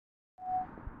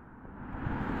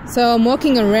So I'm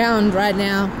walking around right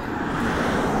now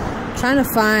trying to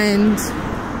find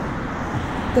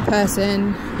the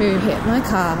person who hit my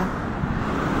car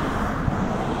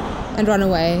and run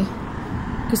away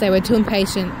because they were too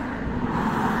impatient.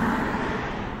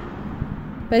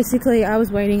 Basically, I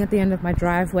was waiting at the end of my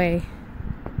driveway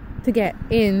to get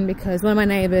in because one of my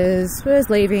neighbours was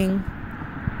leaving.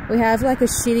 We have like a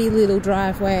shitty little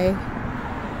driveway.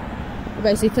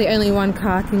 Basically, only one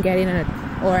car can get in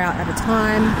or out at a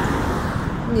time.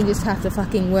 And you just have to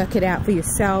fucking work it out for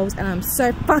yourselves. And I'm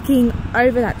so fucking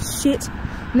over that shit.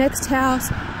 Next house,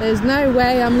 there's no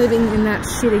way I'm living in that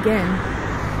shit again.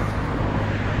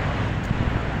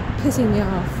 Pissing me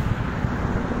off.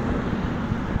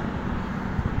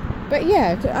 But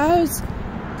yeah,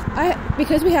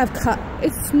 because we have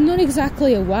it's not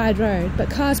exactly a wide road, but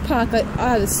cars park at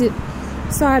either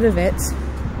side of it.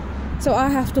 So I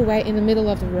have to wait in the middle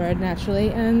of the road naturally,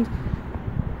 and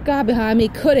guy behind me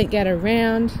couldn't get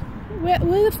around. Where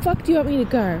the fuck do you want me to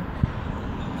go?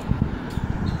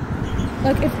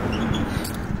 Like, if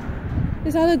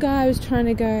this other guy was trying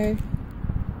to go,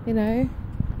 you know,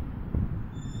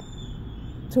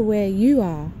 to where you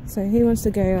are, so he wants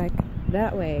to go like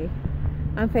that way.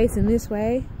 I'm facing this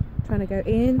way, trying to go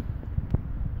in.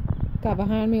 Guy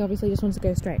behind me obviously just wants to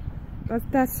go straight.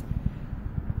 That's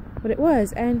what it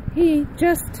was, and he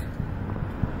just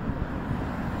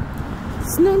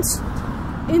snudged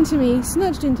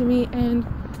into me and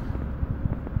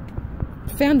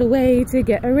found a way to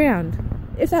get around.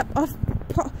 If that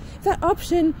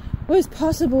option was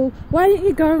possible, why didn't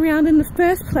you go around in the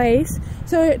first place,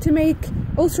 so to make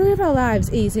all three of our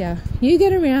lives easier? You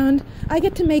get around, I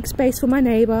get to make space for my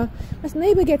neighbour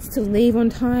gets to leave on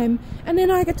time, and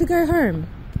then I get to go home.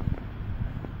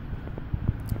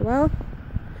 Well,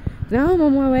 now I'm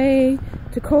on my way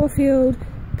to Caulfield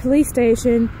police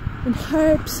station in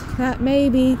hopes that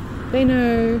maybe they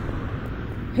know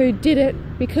who did it,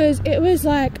 because it was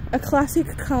like a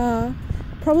classic car,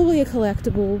 probably a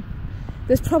collectible.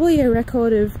 There's probably a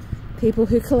record of people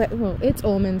who collect, well, it's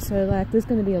Ormond, so like there's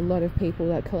going to be a lot of people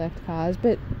that collect cars,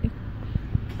 but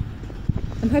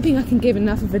I'm hoping I can give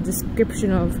enough of a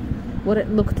description of what it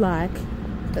looked like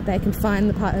that they can find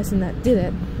the person that did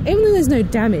it. Even though there's no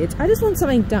damage, I just want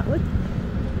something done. Like,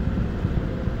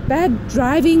 bad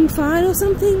driving fine or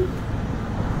something?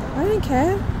 I don't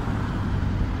care.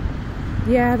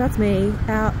 Yeah, that's me,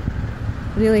 out,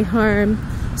 nearly home.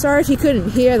 Sorry if you couldn't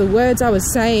hear the words I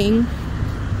was saying,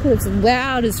 because it's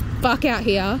loud as fuck out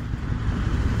here.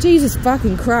 Jesus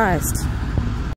fucking Christ.